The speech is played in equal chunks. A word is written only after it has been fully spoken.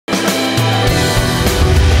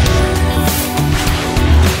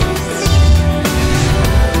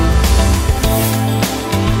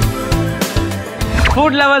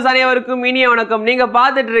Food lovers அனைவருக்கும் இனிய வணக்கம். நீங்க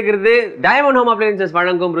பார்த்துட்டு இருக்கிறது டைமண்ட் ஹோம் அப்ளையன்சஸ்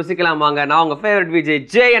வழங்கும் ருசிக்கலாம் வாங்க. நான் உங்க ஃபேவரட் விஜய்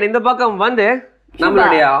ஜெய். இந்த பக்கம் வந்து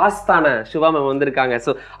நம்மளுடைய ஆஸ்தான சுபா மேம் வந்திருக்காங்க.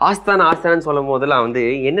 ஸோ ஆஸ்தானன்னு சொல்லும் போதெல்லாம் வந்து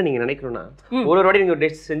என்ன நீங்க நினைக்கணும்னா, ஒரு வாட்டி நீங்க ஒரு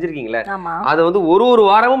டிஷ் செஞ்சிருக்கீங்களே, அதை வந்து ஒரு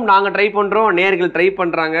வாரமும் நாங்க ட்ரை பண்றோம், நேயர்கள் ட்ரை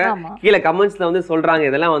பண்றாங்க, கீழே கமெண்ட்ஸ்ல வந்து சொல்றாங்க.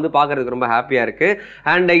 இதெல்லாம் வந்து பாக்குறதுக்கு ரொம்ப ஹாப்பியா இருக்கு.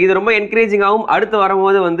 அண்ட் இது ரொம்ப என்கரேஜிங்காகவும், அடுத்து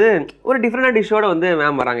வரும்போது வந்து ஒரு டிஃப்ரெண்டான டிஷ்ஷோட வந்து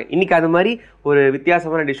மேம் வராங்க. இன்னைக்கு அது மாதிரி ஒரு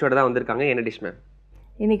வித்தியாசமான டிஷ்ஷோட தான் வந்திருக்காங்க. என்ன டிஷ் மேம்?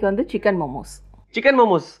 இன்னைக்கு வந்து chicken momos. Chicken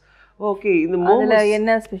momos. Okay, இந்த மோமோஸ்ல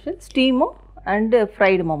என்ன ஸ்பெஷல்? ஸ்டீமும் அண்ட்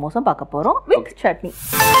ஃப்ரைடு மோமோஸும் பார்க்க போறோம் வித் சட்னி.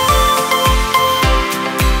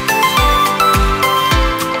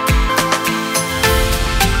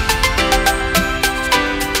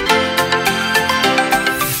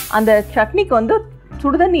 அந்த சட்னிக்கு வந்து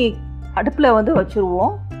சுடுதண்ணி அடுப்பில் வந்து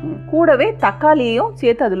வச்சுருவோம். கூடவே தக்காளியையும்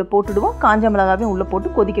சேர்த்து அதில் போட்டுடுவோம். காஞ்ச மிளகாவையும் உள்ளே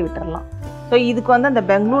போட்டு கொதிக்க விட்டுடலாம். ஸோ இதுக்கு வந்து அந்த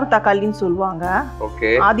பெங்களூர் தக்காளின்னு சொல்லுவாங்க.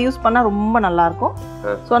 அது யூஸ் பண்ணால் ரொம்ப நல்லாயிருக்கும்.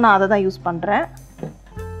 ஸோ நான் அதை தான் யூஸ் பண்ணுறேன்.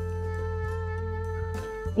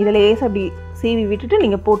 இதில் லேசாக அப்படி சீவி விட்டுட்டு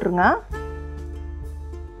நீங்கள் போட்டுருங்க.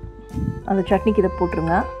 அந்த சட்னிக்கு இதை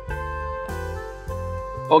போட்டுருங்க.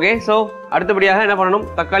 ஓகே, ஸோ அடுத்தபடியாக என்ன பண்ணணும்?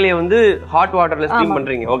 தக்காளியை வந்து ஹாட் வாட்டர்ல ஸ்டீம்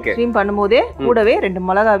பண்றீங்க. ஓகே, ஸ்டீம் பண்ணும்போதே கூடவே 2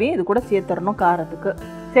 மிளகாவையும் இது கூட சேர்த்துடணும் காரத்துக்கு.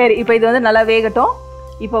 சரி, இப்போ இது வந்து நல்லா வேகட்டும்.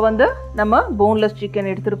 இப்போ வந்து நம்ம போன்லெஸ்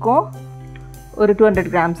சிக்கன் எடுத்துருக்கோம், ஒரு 200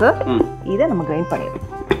 கிராம்ஸு. இதை நம்ம கிரைண்ட் பண்ணிடுவோம்.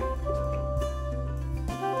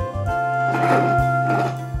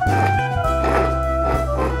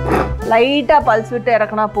 லைட்டாக பல்ஸ் விட்டு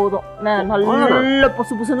இறக்குனா போதும். நல்ல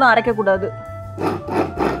புசுன்னு அரைக்கக்கூடாது.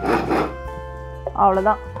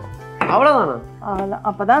 அவ்வளோதான். அவ்வளோதான்.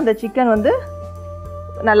 அப்போ தான் அந்த சிக்கன் வந்து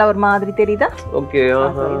நல்லா ஒரு மாதிரி தெரியுதா? ஓகே,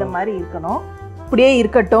 இந்த மாதிரி இருக்கணும். இப்படியே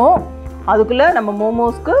இருக்கட்டும். அதுக்குள்ளே நம்ம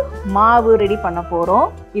மோமோஸ்க்கு மாவு ரெடி பண்ண போகிறோம்.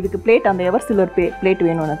 இதுக்கு பிளேட், அந்த எவர் சில்வர் பிளேட்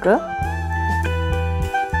வேணும் எனக்கு.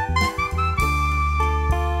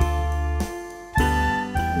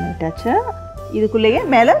 இதுக்குள்ளேயே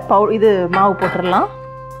மேலே இது மாவு போட்டுடலாம்.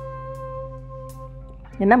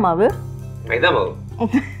 என்ன மாவு? மைதா மாவு.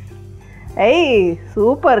 ஏய்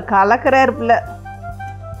சூப்பர், கலக்கிறார் பிள்ளை.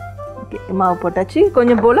 மாவு போட்டாச்சு.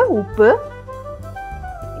 கொஞ்சம் போல் உப்பு,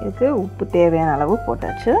 இதுக்கு உப்பு தேவையான அளவு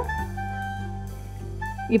போட்டாச்சு.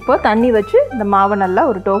 இப்போ தண்ணி வச்சு இந்த மாவை நல்லா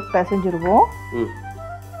ஒரு டோப் பிசைஞ்சிருவோம்.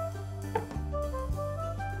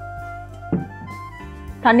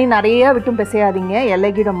 தண்ணி நிறைய விட்டும் பிசையாதீங்க,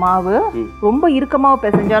 இலகிட மாவு. ரொம்ப இறுக்கமாக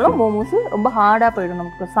பிசைஞ்சாலும் மோமோஸ் ரொம்ப ஹார்டாக போயிடும்,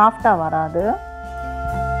 நமக்கு சாஃப்டாக வராது.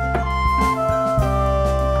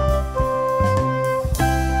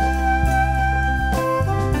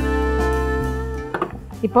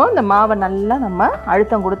 இப்போ இந்த மாவை நல்லா நம்ம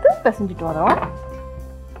அழுத்தம் கொடுத்து பிசைஞ்சிட்டு வரோம்.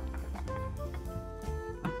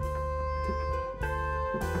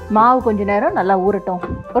 மாவு கொஞ்ச நேரம் நல்லா ஊறட்டும்.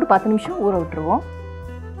 ஒரு 10 நிமிஷம் ஊற விட்டுருவோம்.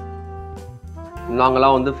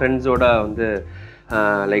 நாங்களாம் வந்து ஃப்ரெண்ட்ஸோட வந்து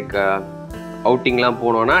லைக் அவுட்டிங்லாம்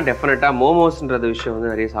போனோன்னா டெஃபினட்டாக மோமோஸ்ன்றது விஷயம்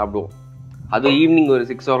வந்து நிறைய சாப்பிடுவோம். அதுவும் ஈவினிங் ஒரு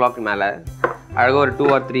 6 o'clock மேலே அழகாக ஒரு 2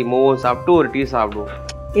 or 3 மோமோஸ் சாப்பிட்டு ஒரு டீ சாப்பிடுவோம்.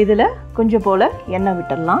 இதில் கொஞ்சம் போல் எண்ணெய்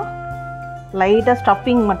விட்டுடலாம். லைட்டாக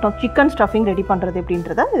ஸ்டஃபிங் மட்டும், சிக்கன் ஸ்டஃபிங் ரெடி பண்ணுறது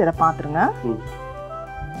எப்படின்றத இதில் பார்த்துருங்க.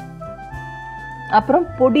 அப்புறம்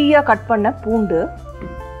பொடியாக கட் பண்ண பூண்டு,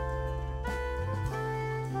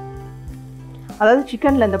 அதாவது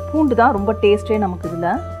சிக்கனில் இந்த பூண்டு தான் ரொம்ப டேஸ்ட்டே நமக்கு.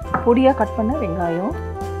 இதில் பொடியாக கட் பண்ண வெங்காயம்,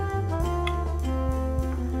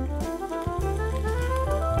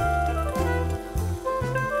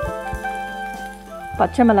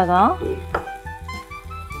 பச்சை மிளகாய்,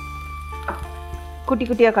 குட்டி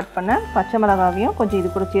குட்டியாக கட் பண்ண பச்சை மிளகாவையும் கொஞ்சம் இது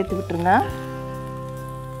கூட சேர்த்து விட்டுருங்க.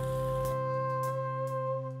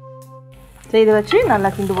 சரி, இதை வச்சு நல்லா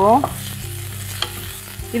கிண்டுவோம்.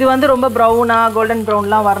 இது வந்து ரொம்ப ப்ரௌனாக கோல்டன்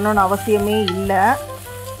ப்ரௌன்லாம் வரணும்னு அவசியமே இல்லை.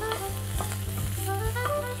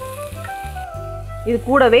 இது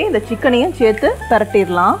கூடவே இந்த சிக்கனையும் சேர்த்து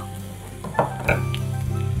பரட்டிடலாம்.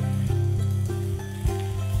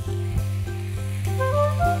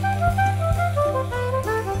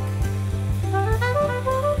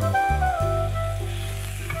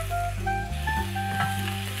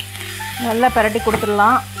 நல்லா பரட்டி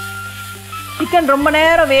கொடுத்துடலாம். சிக்கன் ரொம்ப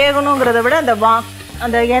நேரம் வேகணுங்கிறத விட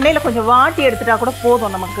அந்த எண்ணெயில் கொஞ்சம் வாட்டி எடுத்துட்டா கூட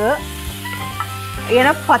போதும் நமக்கு.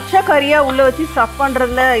 ஏன்னா பச்சை கறியாக உள்ளே வச்சு ஸ்டஃப்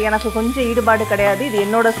பண்ணுறதுல எனக்கு கொஞ்சம் ஈடுபாடு கிடையாது. இது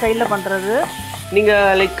என்னோட ஸ்டைலில் பண்ணுறது.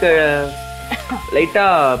 நீங்கள் லைக்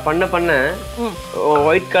லைட்டாக பண்ண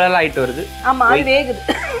ஒயிட் கலரில் ஆகிட்டு வருது. ஆமாம், அது வேகுது.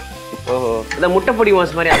 ஓஹோ, இந்த முட்டை பொடி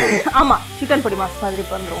மாஸ் மாதிரி ஆகுது. ஆமாம், சிக்கன் பொடி மாஸ் மாதிரி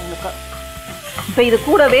பண்ணுறோம் உங்களுக்கு. இப்போ இது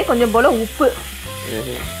கூடவே கொஞ்சம் போல் உப்பு,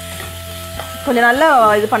 கொஞ்சம் நல்லா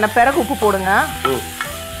இது பண்ண பிறகு உப்பு போடுங்க.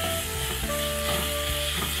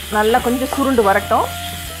 நல்லா கொஞ்சம் சுருண்டு வரட்டும்.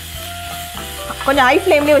 கொஞ்சம் ஹை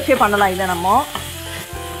ஃப்ளேம்லேயே வச்சே பண்ணலாம் இதை நம்ம.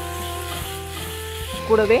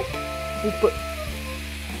 கூடவே உப்பு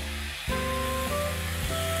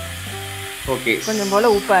ஓகே கொஞ்சம்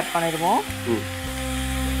போல் உப்பு ஆட் பண்ணிடுவோம்.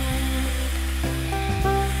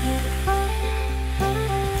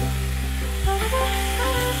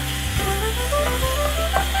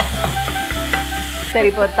 சரி,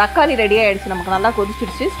 இப்போ தக்காளி ரெடி ஆகிடுச்சு, நமக்கு நல்லா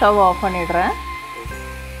கொதிச்சிடுச்சு. ஸ்டவ் ஆஃப் பண்ணிடுறேன்.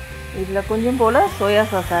 இதில் கொஞ்சம் போல் சோயா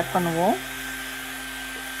சாஸ் ஆட் பண்ணுவோம்.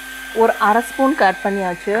 ஒரு அரை ஸ்பூனுக்கு ஆட்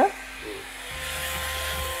பண்ணியாச்சு.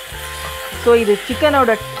 ஸோ இது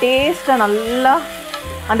சிக்கனோட டேஸ்ட்டை நல்லா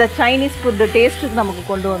அந்த சைனீஸ் ஃபுட்டு டேஸ்ட்டுக்கு நமக்கு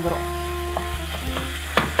கொண்டு வந்துடும்.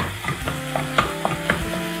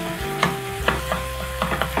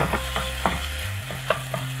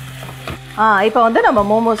 இப்போ வந்து நம்ம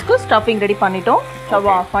மோமோஸ்க்கு ஸ்டஃபிங் ரெடி பண்ணிட்டோம். ஸ்டவ்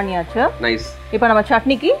ஆஃப் பண்ணியாச்சு. நைஸ். இப்போ நம்ம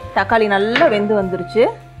சட்னிக்கு தக்காளி நல்லா வெந்து வந்துருச்சு.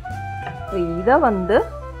 இதை வந்து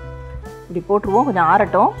இப்படி போட்டுருவோம், கொஞ்சம்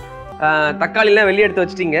ஆறட்டும். தக்காளிலாம் வெளியே எடுத்து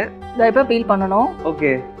வச்சிட்டீங்க. இதை இப்போ பீல் பண்ணணும்.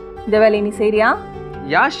 ஓகே, இந்த வேலையை நீ சரியா?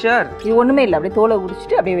 Yeah sure. இது ஒன்றுமே இல்லை, அப்படியே தோலை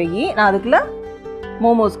உரிச்சிட்டு அப்படியே வெயி. நான் அதுக்குள்ள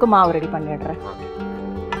மோமோஸ்க்கு மாவு ரெடி பண்ணிடுறேன்.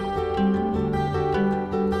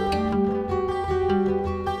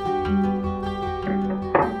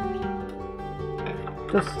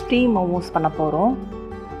 ஸ்டீம் மோமோஸ் பண்ண போகிறோம்.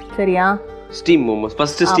 சரியா? Steam momos,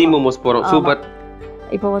 first steam momos போகிறோம். சூப்பர்.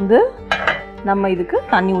 இப்போ வந்து நம்ம இதுக்கு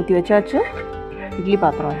தண்ணி ஊற்றி வச்சாச்சு, இட்லி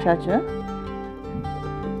பாத்திரம் வச்சாச்சு.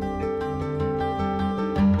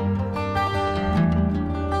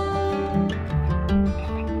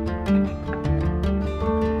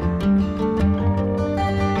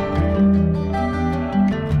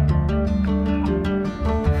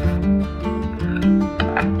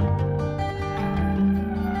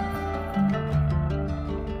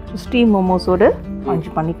 ஸ்டீம் மோமோஸோடு பஞ்ச்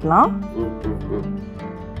பண்ணிக்கலாம்.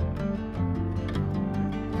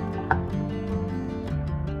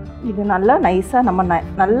 இது நல்லா நைஸாக நம்ம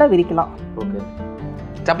நல்லா விரிக்கலாம்.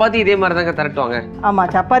 சப்பாத்தி இதே மாதிரி தாங்க தரட்டுவாங்க.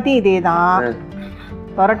 ஆமாம், சப்பாத்தி இதே தான்,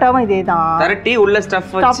 பரோட்டாவும் இதே தான். தரட்டி உள்ள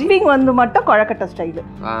ஸ்டஃபிங் வந்து மட்டும் கொழக்கட்டை ஸ்டைலு.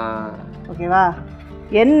 ஓகேவா?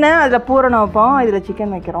 என்ன அதில் பூரணம் வைப்போம், இதில்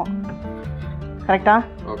சிக்கன் வைக்கிறோம். கரெக்டா?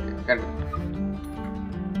 Okay, correct.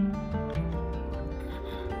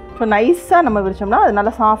 ஸோ நைஸாக நம்ம விரிச்சோம்னா அது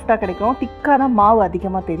நல்லா சாஃப்டாக கிடைக்கும். திக்கான மாவு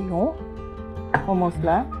அதிகமாக தெரியும்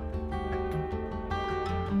மோமோஸில்.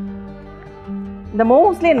 இந்த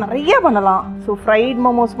மோமோஸ்லேயே நிறைய பண்ணலாம். ஸோ ஃப்ரைட்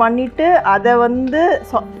மோமோஸ் பண்ணிவிட்டு அதை வந்து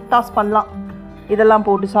டாஸ் பண்ணலாம். இதெல்லாம்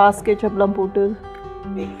போட்டு சாஸ் கெச்சப்லாம் போட்டு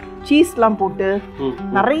சீஸ்லாம் போட்டு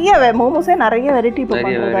நிறைய மோமோஸே நிறைய வெரைட்டி இப்போ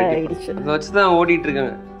பண்ணுறதா ஆயிடுச்சு. வச்சு தான் ஓடிட்டு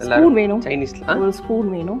இருக்காங்க. ஸ்பூன் வேணும், சைனீஸ்ல ஒரு ஸ்பூன்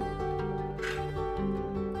வேணும்.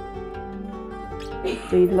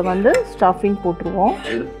 இதில் வந்து ஸ்டஃபிங் போட்டுருவோம்.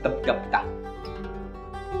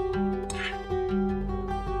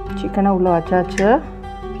 சிக்கனை உள்ள வச்சாச்சு.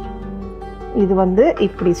 இது வந்து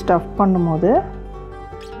இப்படி ஸ்டஃப் பண்ணும்போது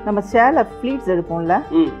நம்ம சேலை ஃப்ளீட்ஸ் எடுப்போம்ல,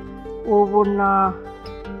 ஒவ்வொன்றா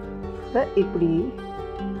இப்படி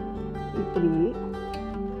இப்படி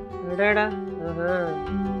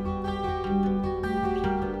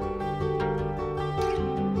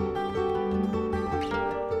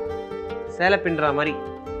சேலை பின்னுற மாதிரி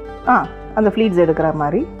அந்த ஃப்ளீட்ஸ் எடுக்கிற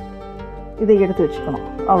மாதிரி இதை எடுத்து வச்சுக்கணும்.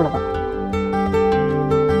 அவ்வளோதான்.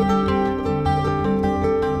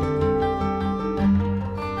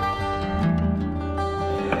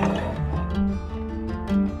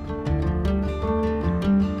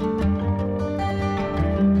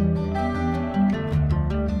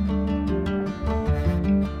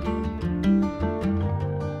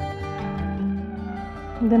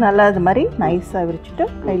 இது நல்லா இது மாதிரி நைஸாக விரிச்சுட்டு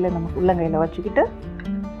கையில் நமக்கு உள்ளங்கையில் வச்சுக்கிட்டு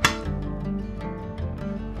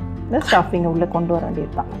இந்த ஸ்டஃபிங்கை உள்ளே கொண்டு வர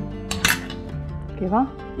வேண்டியது தான். ஓகேவா?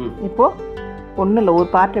 இப்போது ஒன்றும் இல்லை, ஒரு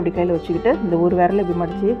பார்ட் இப்படி கையில் வச்சுக்கிட்டு இந்த ஒரு விரலை இப்படி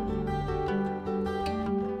மடித்து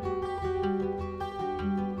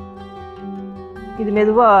இது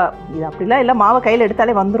மெதுவாக, இது அப்படிலாம் இல்லை, மாவை கையில்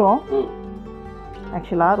எடுத்தாலே வந்துடும்.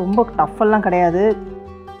 ஆக்சுவலாக ரொம்ப டஃப்பெல்லாம் கிடையாது.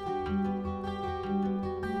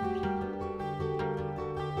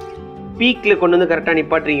 பீக்ல கொண்டு வந்து கரெக்டா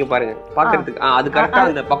நிப்பாட்றீங்க பாருங்க, பாக்கிறதுக்கு அது கரெக்டா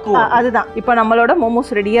அந்த பக்குவம். அதுதான். இப்போ நம்மளோட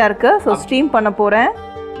மோமோஸ் ரெடியா இருக்கு. ஸோ ஸ்டீம் பண்ண போறேன்.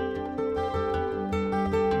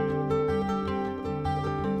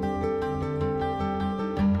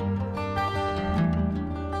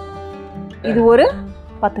 இது ஒரு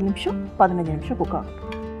 10 நிமிஷம் 15 நிமிஷம் குக் ஆகும்.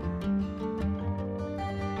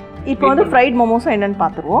 இப்போ வந்து ஃப்ரைட் மோமோஸும் என்னன்னு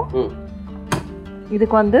பார்த்துருவோம்.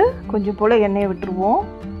 இதுக்கு வந்து கொஞ்சம் போல எண்ணெயை விட்டுருவோம்.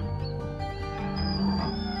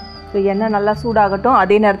 எண்ணெய் நல்லா சூடாகட்டும்.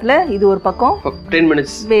 அதே நேரத்தில் இது ஒரு பக்கம் 10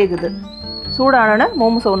 மினிட்ஸ் வேகுது. சூடானோன்னா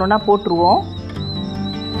மோமோஸ் ஒன்றுனா போட்டுருவோம்.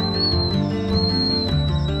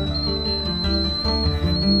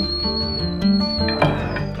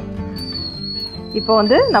 இப்போ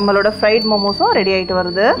வந்து நம்மளோட ஃப்ரைட் மோமோஸும் ரெடி ஆயிட்டு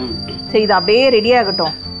வருது. சரி, இது அப்படியே ரெடி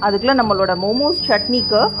ஆகட்டும். அதுக்குள்ள நம்மளோட மோமோஸ்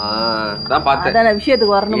சட்னிக்கு தான் பார்த்தேன். அதான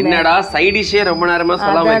விஷயத்துக்கு வரணும். என்னடா சைடு டிஷ்ஷே ரொம்ப நேரமா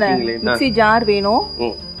சொல்லாம இருக்கீங்களே. மிக்ஸி ஜார் வேணும்.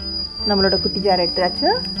 நம்மளோட குட்டி ஜார் எடுத்தாச்சு.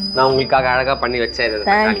 நான் உங்களுக்காக அழகா பண்ணி வச்சேன்.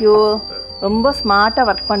 Thank you. ரொம்ப ஸ்மார்ட்டா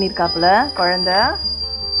ஒர்க் பண்ணிருக்காப்ல குழந்தை.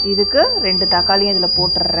 இதுக்கு 2 தக்காளியும் இதுல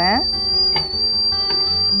போட்டுறேன்.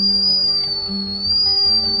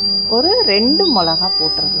 ஒரு 2 மிளகா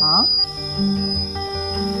போட்டுடலாம்.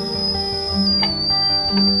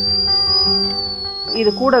 இது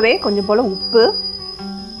கூடவே கொஞ்சம் போல உப்பு.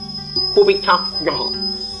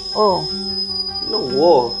 ஓ ஓ,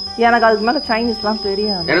 எனக்கு அதுக்கு மேல சைனீஸ்லாம்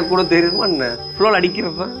தெரியாது. எனக்கு கூட தெரியுமா என்ன ஃப்ளோல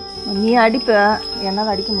அடிக்கிறதா? நீ அடிப்ப,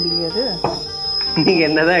 என்னால அடிக்க முடியாது. நீங்க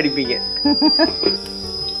என்னதான் அடிப்பீங்க.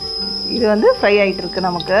 இது வந்து ஃப்ரை ஆயிட்டு இருக்கு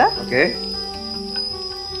நமக்கு. ஓகே,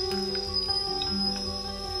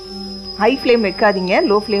 ஹை ஃப்ளேம் வைக்காதீங்க,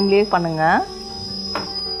 லோ ஃப்ளேம்லயே பண்ணுங்க.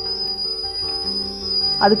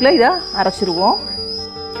 அதுக்குள்ள இதை அரைச்சிருவோம்.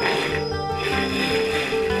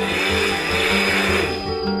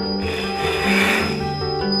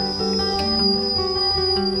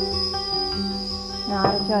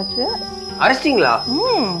 அரைச்சாச்சு. அரைச்சிட்டீங்களா?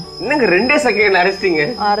 என்னங்க 2 செகண்ட் அரைச்சிட்டீங்க?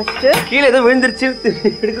 அரைச்சிட்டு கீழே ஏதோ விழுந்துருச்சு,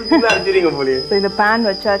 எடுத்து அரைச்சிட்டீங்க போலயே. இந்த பேன்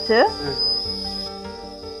வச்சாச்சு.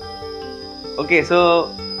 Okay, so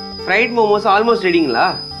fried momos almost ரெடிங்களா?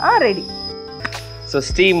 Ready. So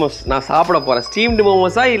ஸ்டீமோஸ் நான் சாப்பிட போறேன். ஸ்டீம்டு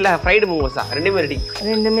மோமோஸா இல்ல ஃப்ரைடு மோமோஸா? ரெண்டுமே ரெடி.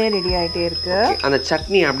 ரெண்டுமே ரெடி ஆயிட்டே இருக்கு. அந்த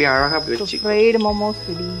சட்னி அப்படியே அழகா வச்சு ஃப்ரைடு மோமோஸ்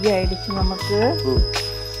ரெடி ஆயிடுச்சு நமக்கு.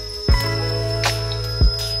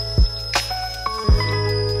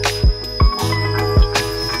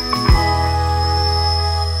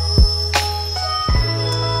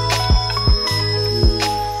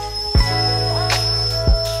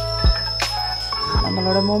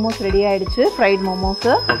 நம்மளோட மோமோஸ் ரெடி ஆயிடுச்சு, ஃப்ரைட் மோமோஸ்.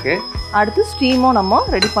 ஓகே, அடுத்து ஸ்டீமும் நம்ம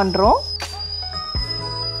ரெடி பண்றோம்.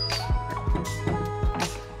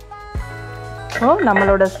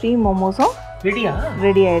 நம்மளோட ஸ்டீம் மோமோஸும்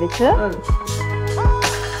ரெடி ஆயிடுச்சு.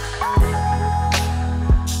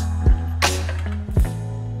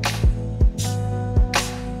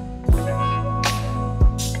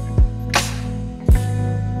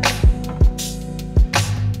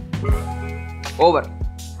 ஓவர்.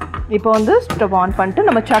 இப்போ வந்து ஸ்டவ் ஆன் பண்ணிட்டு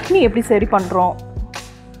நம்ம சட்னி எப்படி சரி பண்றோம்.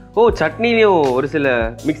 ஓ, சட்னிலயும் ஒரு சில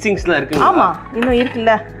மிக்சிங்ஸ்லாம் இருக்கு. ஆமா, இன்னும்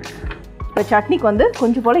இருக்குல்ல. இப்போ சட்னிக்கு வந்து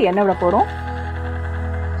கொஞ்சம் போல எண்ணெய் விட போறோம்.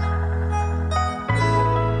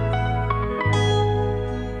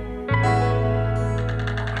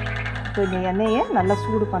 இந்த எண்ணெயை நல்லா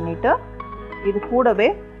சூடு பண்ணிட்டு இது கூடவே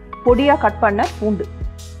பொடியா கட் பண்ண பூண்டு.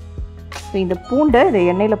 இந்த பூண்டை இந்த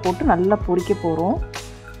எண்ணெயில போட்டு நல்லா பொரிக்க போறோம்.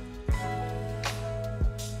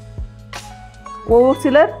 ஒரு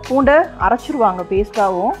சிலர் பூண்டை அரைச்சிருவாங்க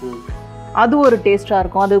பேஸ்டாவும், அது ஒரு டேஸ்டா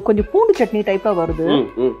இருக்கும். அது கொஞ்சம் பூண்டு சட்னி டைப்பா வருது.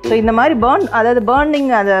 ஸோ இந்த மாதிரி அதாவது பர்னிங்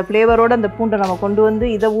அந்த ஃப்ளேவரோட அந்த பூண்டை நம்ம கொண்டு வந்து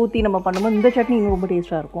இதை ஊற்றி நம்ம பண்ணும்போது இந்த சட்னி இன்னும் ரொம்ப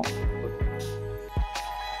டேஸ்டா இருக்கும்.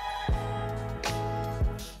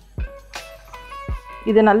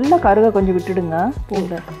 இது நல்லா கருக கொஞ்சம் விட்டுடுங்க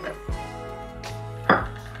பூண்டை.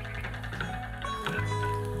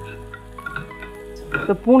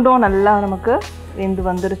 இப்போ பூண்டும் நல்லா நமக்கு வெந்து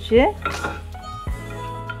வந்துருச்சு.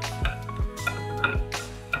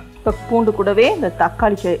 இப்போ பூண்டு கூடவே இந்த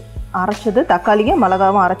தக்காளி அரைச்சது, தக்காளியும்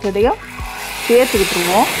மிளகாவும் அரைச்சதையும் சேர்த்து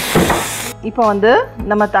விட்டுருவோம். இப்போ வந்து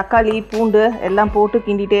நம்ம தக்காளி பூண்டு எல்லாம் போட்டு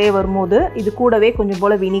கிண்டிகிட்டே வரும்போது இது கூடவே கொஞ்சம்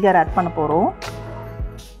போல் வினிகர் ஆட் பண்ண போகிறோம்.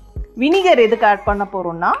 வினிகர் எதுக்கு ஆட் பண்ண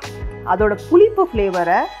போகிறோம்னா அதோட புளிப்பு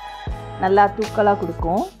ஃப்ளேவரை நல்லா தூக்கலாக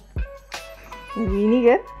கொடுக்கும்.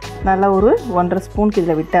 வினிகர் நல்லா ஒரு 1.5 ஸ்பூனுக்கு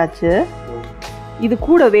இதில் விட்டாச்சு. இது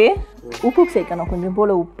கூடவே உப்பு சேர்க்கணும், கொஞ்சம்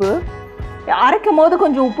போல் உப்பு. அரைக்கும் போது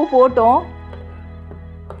கொஞ்சம் உப்பு போட்டோம்,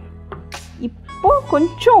 இப்போ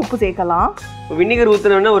கொஞ்சம் உப்பு சேர்க்கலாம். வினிகர்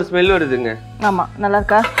ஊற்றினோன்னா ஒரு ஸ்மெல் வருதுங்க. ஆமாம், நல்லா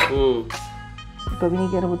இருக்கா? இப்போ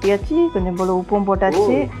வினிகர் ஊற்றியாச்சு, கொஞ்சம் போல் உப்பும்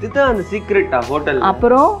போட்டாச்சு. இதுதான் அந்த சீக்ரெட்டா ஹோட்டல்.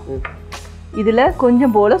 அப்புறம் இதில்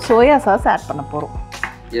கொஞ்சம் போல் சோயா சாஸ் ஆட் பண்ண போகிறோம்.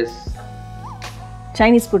 எஸ்,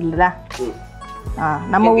 சைனீஸ் ஃபுட்ல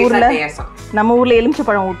நம்ம ஊரில் எலுமிச்சை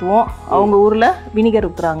பழம் ஊற்றுவோம், அவங்க ஊரில் வினிகர்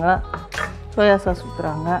ஊற்றுறாங்க, சோயா சாஸ்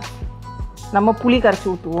ஊற்றுறாங்க. நம்ம புளி கரைச்சி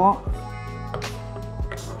ஊற்றுவோம்.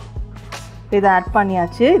 இதை ஆட்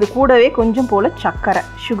பண்ணியாச்சு. இது கூடவே கொஞ்சம் போல் சர்க்கரை,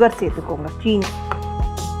 சுகர் சேர்த்துக்கோங்க, சீனி.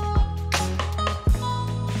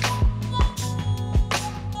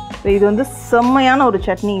 இது வந்து செம்மையான ஒரு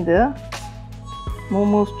சட்னி, இது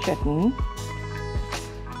மோமோஸ் சட்னி.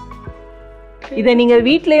 இதை நீங்கள்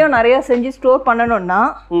வீட்லேயும் நிறையா செஞ்சு ஸ்டோர் பண்ணணும்னா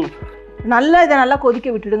நல்லா இதை நல்லா கொதிக்க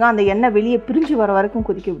விட்டுடுங்க. அந்த எண்ணெய் வெளியே பிரிஞ்சு வர வரைக்கும்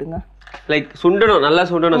கொதிக்க விடுங்க. லைக் சுண்டணும், நல்லா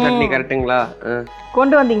சுண்டணும் சட்னி. கரெக்ட்டுங்களா?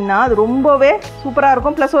 கொண்டு வந்தீங்கன்னா அது ரொம்பவே சூப்பரா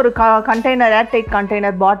இருக்கும். ப்ளஸ் ஒரு கண்டெய்னர், ஏர்டைட்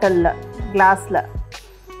கண்டெய்னர் பாட்டில்ல, கிளாஸ்ல,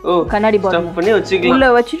 கண்ணாடி பாட்டில் பண்ணி வச்சுக்கலாம். உள்ள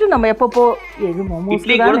வச்சுட்டு நம்ம எப்பப்போ எது மோமோஸ்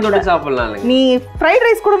இட்லி கூட தொட்டு சாப்பிடலாம். நீ ஃப்ரைட்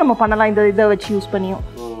ரைஸ் கூட நம்ம பண்ணலாம். இதை வச்சு யூஸ் பண்ணியும்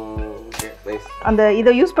அந்த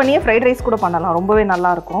இதை யூஸ் பண்ணியே ஃப்ரைட் ரைஸ் கூட பண்ணலாம். ரொம்பவே நல்லா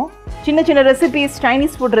இருக்கும். சின்ன சின்ன ரெசிபிஸ்,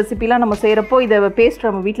 சைனீஸ் ஃபுட் ரெசிபிலாம் நம்ம செய்கிறப்போ இதை பேஸ்ட்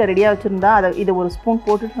நம்ம வீட்டில் ரெடியாக வச்சுருந்தா இதை ஒரு ஸ்பூன்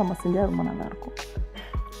போட்டுட்டு நம்ம செஞ்சால் ரொம்ப நல்லாயிருக்கும்.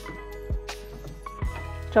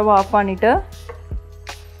 ஸ்டவ் ஆஃப் பண்ணிவிட்டு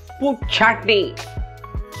chutney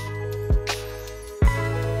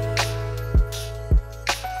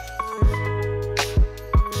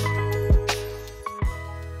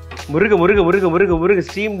Muruga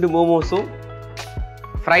steamed மோமோஸும்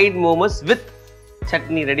fried momos with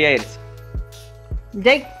chutney ready ஆயிடுச்சு.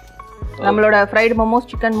 ஜெய், நம்மளோட fried momos,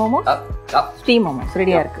 chicken momos, steam momos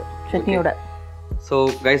ரெடியாக இருக்கு சட்னியோட. ஸோ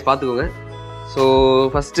கைஸ் பார்த்துக்கோங்க. So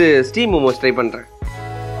first steam momos try பண்ணுறேன்.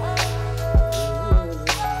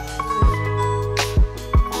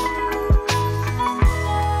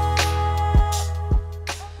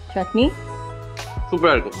 சட்னி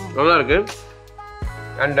சூப்பராக இருக்கும், நல்லா இருக்கு.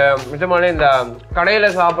 அண்ட் நிஜமாலே இந்த கடையில்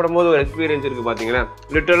சாப்பிடும் போது ஒரு எக்ஸ்பீரியன்ஸ் இருக்குது பார்த்தீங்கன்னா,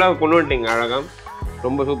 லிட்டரலாக கொண்டு வந்துட்டீங்க அழகாக.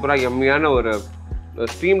 ரொம்ப சூப்பராக எம்மியான ஒரு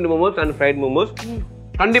steamed momos and freight momos.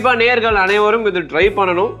 கண்டிப்பாக நேயர்கள் அனைவரும் இது ட்ரை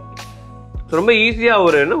பண்ணணும். ரொம்ப ஈஸியாக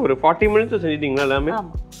ஒரு 40 மினிட்ஸ் செஞ்சிட்டிங்களா எல்லாமே?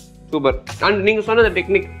 சூப்பர். அண்ட் நீங்கள் சொன்ன இந்த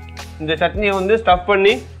டெக்னிக், இந்த சட்னியை வந்து ஸ்டஃப்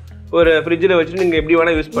பண்ணி ஒரு ஃப்ரிட்ஜில் வச்சுட்டு நீங்கள் எப்படி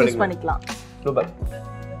வேணால் யூஸ் பண்ணிக்கலாம். சூப்பர்.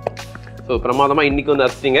 ஸோ பிரமாதமாக இன்றைக்கி வந்து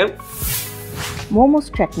அரைச்சிங்க.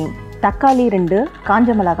 மோமோஸ் சட்னி, தக்காளி 2, காஞ்ச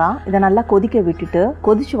மிளகாய், இதை நல்லா கொதிக்க விட்டுட்டு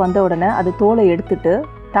கொதிச்சு வந்த உடனே அது தோலை எடுத்துட்டு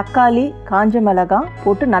தக்காளி, காஞ்ச மிளகாய்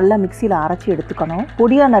போட்டு நல்லா மிக்சியில் அரைச்சி எடுத்துக்கணும்.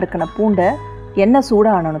 பொடியாக நறுக்கின பூண்டை எண்ணெய்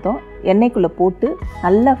சூடானதும் எண்ணெய்க்குள்ளே போட்டு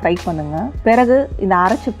நல்லா ஃப்ரை பண்ணுங்க. பிறகு இந்த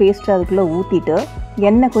அரைச்ச பேஸ்ட்டு அதுக்குள்ளே ஊற்றிட்டு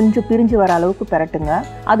எண்ணெய் கொஞ்சம் பிரிஞ்சு வர அளவுக்கு பெரட்டுங்க.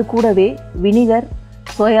 அது கூடவே வினிகர்,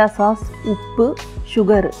 சோயா சாஸ், உப்பு,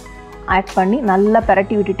 சுகர் ஆட் பண்ணி நல்லா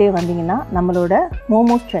பெரட்டி விட்டுட்டே வந்தீங்கன்னா நம்மளோட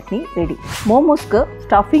மோமோஸ் சட்னி ரெடி. மோமோஸ்க்கு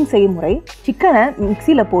ஸ்டஃபிங் செய்முறை: சிக்கனை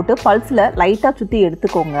மிக்சியில் போட்டு பல்ஸில் லைட்டாக சுற்றி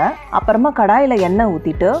எடுத்துக்கோங்க. அப்புறமா கடாயில் எண்ணெய்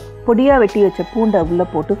ஊற்றிட்டு பொடியாக வெட்டி வச்ச பூண்டை உள்ளே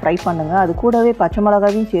போட்டு ஃப்ரை பண்ணுங்கள். அது கூடவே பச்சை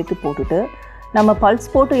மிளகாவையும் சேர்த்து போட்டுட்டு நம்ம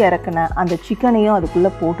பல்ஸ் போட்டு இறக்குன அந்த சிக்கனையும்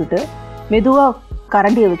அதுக்குள்ளே போட்டுட்டு மெதுவாக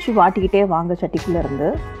கரண்டியை வச்சு வாட்டிக்கிட்டே வாங்க சட்டிக்குள்ளே இருந்து.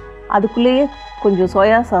 அதுக்குள்ளேயே கொஞ்சம்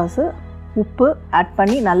சோயா சாஸு, உப்பு ஆட்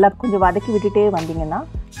பண்ணி நல்லா கொஞ்சம் வதக்கி விட்டுட்டே வந்தீங்கன்னா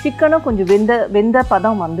சிக்கனும் கொஞ்சம் வெந்த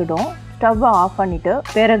பதம் வந்துடும். ஸ்டவ்வை ஆஃப் பண்ணிவிட்டு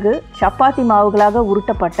பிறகு சப்பாத்தி மாவுகளாக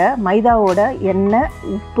உருட்டப்பட்ட மைதாவோட எண்ணெய்,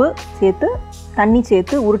 உப்பு சேர்த்து தண்ணி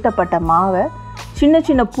சேர்த்து உருட்டப்பட்ட மாவை சின்ன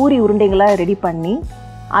சின்ன பூரி உருண்டைகளாக ரெடி பண்ணி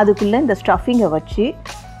அதுக்குள்ளே இந்த ஸ்டஃபிங்கை வச்சு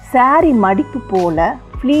சாரி மடிப்பு போல்,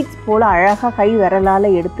 ஃப்ளீட்ஸ் போல் அழகாக கை விரலால்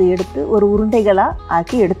எடுத்து ஒரு உருண்டைகளாக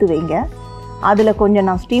ஆக்கி எடுத்து வைங்க. அதில் கொஞ்சம்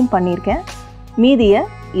நான் ஸ்டீம் பண்ணியிருக்கேன். மீதியை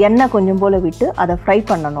எண்ணெய் கொஞ்சம் போல் விட்டு அதை ஃப்ரை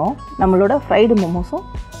பண்ணணும். நம்மளோட ஃப்ரைடு மோமோஸும்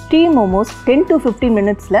ஸ்டீம் மோமோஸ் 10 to 15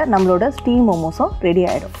 மினிட்ஸில் நம்மளோட ஸ்டீம் மோமோஸும் ரெடி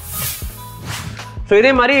ஆகிடும். ஸோ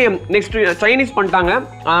இதே மாதிரி நெக்ஸ்ட் சைனீஸ் பண்ணிட்டாங்க.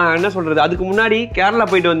 என்ன சொல்றது, அதுக்கு முன்னாடி கேரளா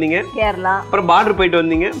போயிட்டு வந்தீங்க, கேரளா அப்புறம் பார்டர் போயிட்டு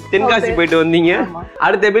வந்தீங்க, தென்காசி போயிட்டு வந்தீங்க.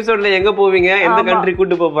 அடுத்த எபிசோட்ல எங்க போவீங்க, எந்த கண்ட்ரி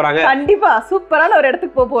கூட்டு போக போறாங்க? கண்டிப்பா சூப்பரான ஒரு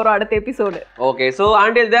இடத்துக்கு போக போறோம் அடுத்த episode. Okay, so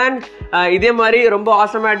until then இதே மாதிரி ரொம்ப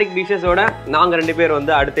ஆசமேட்டிக் டிஷஸோட நாங்க 2 பேர்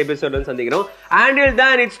வந்து அடுத்த எபிசோட் வந்து சந்திக்கிறோம். Until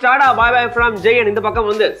then it's tata bye by from Jayan. இந்த பக்கம்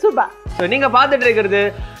வந்து சுபா. ஸோ நீங்க பார்த்துட்டு இருக்கிறது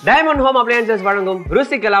டைமண்ட் ஹோம் அப்ளையன்சஸ் வழங்கும்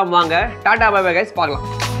ருசிக்கலாம் வாங்க. டாடா பை பை கைஸ்,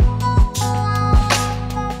 பார்க்கலாம்.